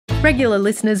Regular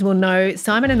listeners will know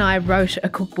Simon and I wrote a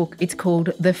cookbook. It's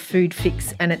called The Food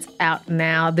Fix and it's out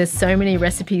now. There's so many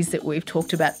recipes that we've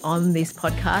talked about on this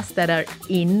podcast that are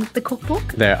in the cookbook.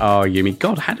 There are, Yumi.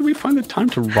 God, how did we find the time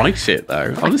to write it,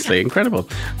 though? Honestly, incredible.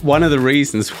 One of the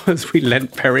reasons was we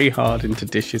leant very hard into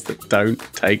dishes that don't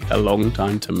take a long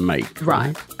time to make.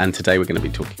 Right. And today we're going to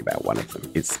be talking about one of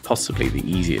them. It's possibly the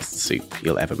easiest soup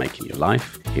you'll ever make in your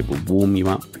life. It will warm you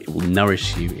up. It will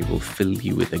nourish you. It will fill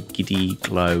you with a giddy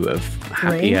glow of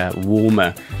happier,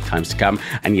 warmer times to come.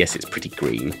 And yes, it's pretty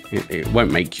green. It won't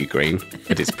make you green,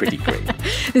 but it's pretty green.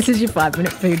 This is your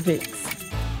 5-minute food fix.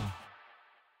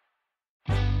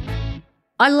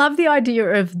 I love the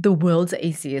idea of the world's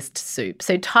easiest soup.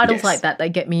 So titles like that, they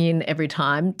get me in every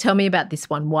time. Tell me about this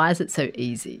one. Why is it so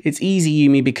easy? It's easy,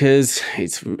 Yumi, because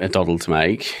it's a doddle to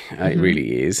make. It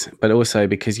really is. But also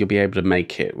because you'll be able to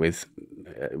make it with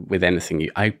anything.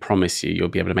 I promise you'll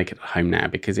be able to make it at home now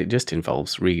because it just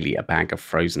involves really a bag of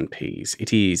frozen peas.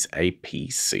 It is a pea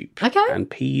soup. Okay. And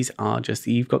peas are just,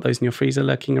 you've got those in your freezer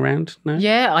lurking around? No?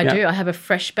 Yeah, I do. I have a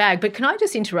fresh bag. But can I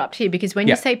just interrupt here? Because when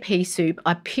you say pea soup,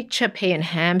 I picture pea and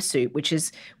ham soup, which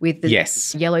is with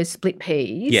the yellow split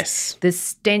peas. Yes. The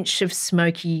stench of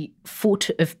smoky foot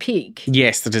of pig.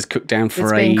 Yes, that is cooked down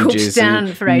for been ages. Cooked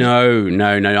down for ages.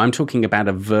 No. I'm talking about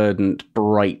a verdant,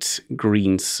 bright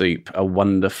green soup, a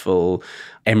wonderful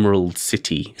Emerald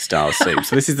City style soup.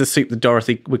 So this is the soup that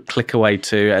Dorothy would click away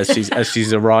to as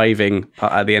she's arriving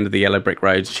at the end of the yellow brick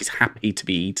road. She's happy to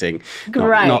be eating.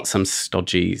 Great. Not some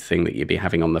stodgy thing that you'd be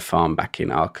having on the farm back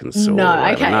in Arkansas. No,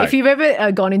 okay. If you've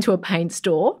ever gone into a paint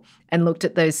store and looked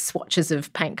at those swatches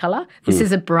of paint colour, this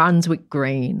is a Brunswick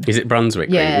green. Is it Brunswick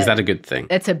green? Is that a good thing?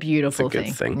 It's a beautiful thing.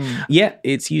 It's a good thing. Yeah,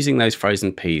 it's using those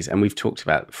frozen peas. And we've talked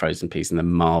about frozen peas and the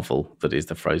marvel that is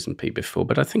the frozen pea before,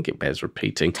 but I think it bears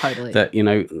repeating. Totally. That,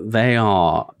 they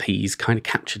are peas kind of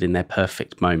captured in their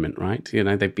perfect moment, right?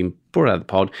 They've been brought out of the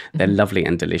pod. They're lovely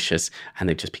and delicious, and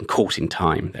they've just been caught in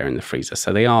time. They're in the freezer.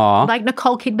 So they are... Like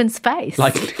Nicole Kidman's face.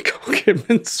 Like Nicole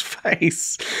Kidman's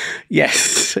face.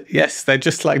 Yes, they're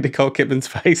just like Nicole Kidman's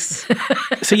face.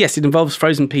 So yes, it involves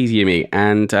frozen peas, Yumi,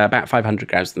 and about 500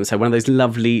 grams of them. So one of those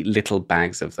lovely little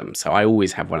bags of them. So I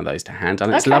always have one of those to hand.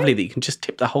 And it's lovely that you can just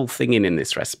tip the whole thing in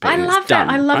this recipe. I love that.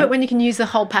 I love it when you can use the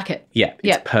whole packet. Yeah,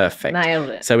 it's perfect.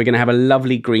 Nailed it. So we're going to have a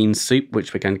lovely green soup,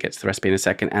 which we're going to get to the recipe in a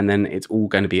second, and then it's all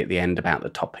going to be at the end about the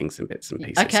toppings and bits and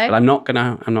pieces. Okay. But I'm not going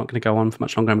to go on for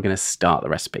much longer. I'm going to start the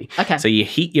recipe. Okay. So you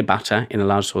heat your butter in a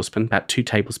large saucepan, about 2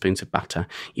 tablespoons of butter.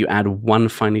 You add 1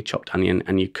 finely chopped onion,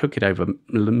 and you cook it over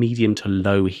medium to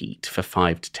low heat for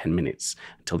 5 to 10 minutes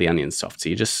until the onion's soft. So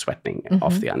you're just sweating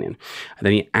off the onion. And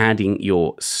then you're adding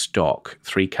your stock,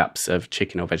 3 cups of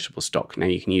chicken or vegetable stock. Now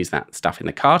you can use that stuff in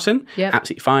the carton,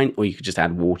 absolutely fine, or you could just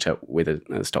add water with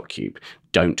a stock cube.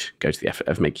 Don't go to the effort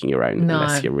of making your own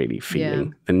unless you're really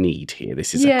feeling the need here.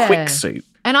 This is a quick soup.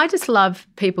 And I just love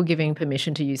people giving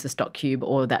permission to use the stock cube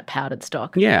or that powdered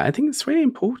stock. Yeah, I think it's really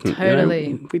important.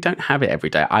 Totally. We don't have it every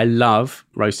day. I love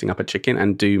roasting up a chicken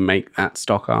and do make that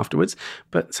stock afterwards.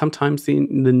 But sometimes the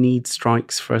need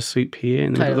strikes for a soup here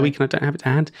in the middle of the week and I don't have it to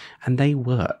hand. And they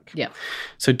work. Yeah.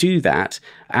 So do that.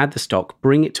 Add the stock,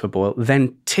 bring it to a boil,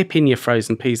 then tip in your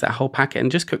frozen peas, that whole packet,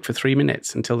 and just cook for 3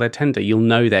 minutes until they're tender. You'll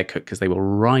know they're cooked because they will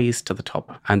rise to the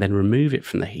top, and then remove it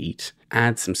from the heat.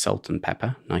 Add some salt and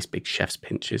pepper, nice big chef's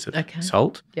pinches of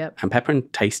salt and pepper,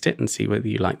 and taste it and see whether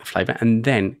you like the flavour. And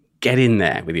then get in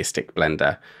there with your stick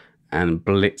blender and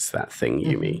blitz that thing,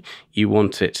 Yumi. You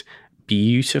want it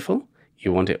beautiful.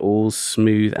 You want it all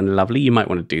smooth and lovely. You might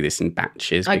want to do this in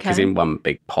batches because in one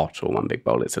big pot or one big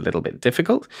bowl, it's a little bit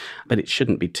difficult, but it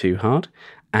shouldn't be too hard.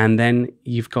 And then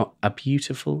you've got a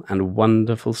beautiful and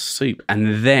wonderful soup.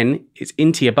 And then it's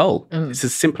into your bowl. It's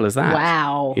as simple as that.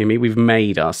 Wow. You know, we've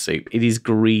made our soup. It is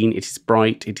green, it is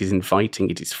bright, it is inviting,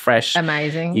 it is fresh.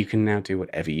 Amazing. You can now do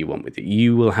whatever you want with it.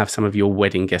 You will have some of your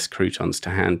wedding guest croutons to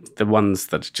hand, the ones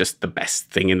that are just the best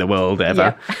thing in the world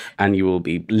ever. Yeah. And you will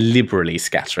be liberally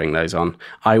scattering those on.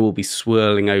 I will be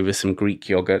swirling over some Greek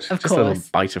yogurt, just a little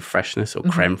bite of freshness, or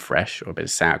creme fraiche, or a bit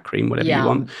of sour cream, whatever you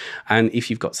want. And if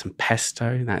you've got some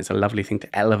pesto, that is a lovely thing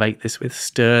to elevate this with.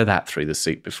 Stir that through the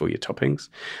soup before your toppings.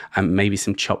 And maybe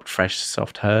some chopped fresh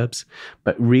soft herbs.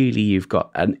 But really, you've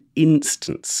got an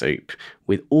instant soup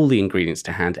with all the ingredients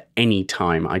to hand at any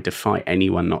time. I defy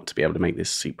anyone not to be able to make this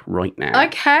soup right now.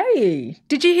 Okay.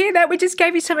 Did you hear that? We just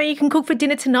gave you something you can cook for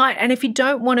dinner tonight. And if you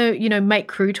don't want to, make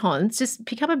croutons, just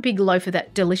pick up a big loaf of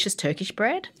that delicious Turkish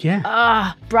bread.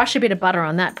 Yeah. Brush a bit of butter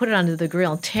on that, put it under the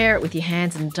grill, tear it with your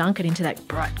hands and dunk it into that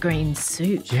bright green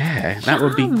soup. Yeah, that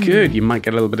would be good. You might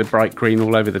get a little bit of bright green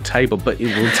all over the table, but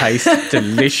it will taste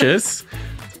delicious.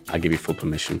 I give you full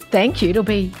permission. Thank you. It'll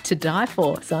be to die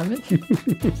for, Simon.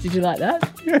 Did you like that?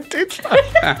 I did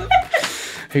like that.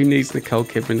 Who needs Nicole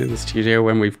Kidman in the studio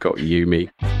when we've got Yumi?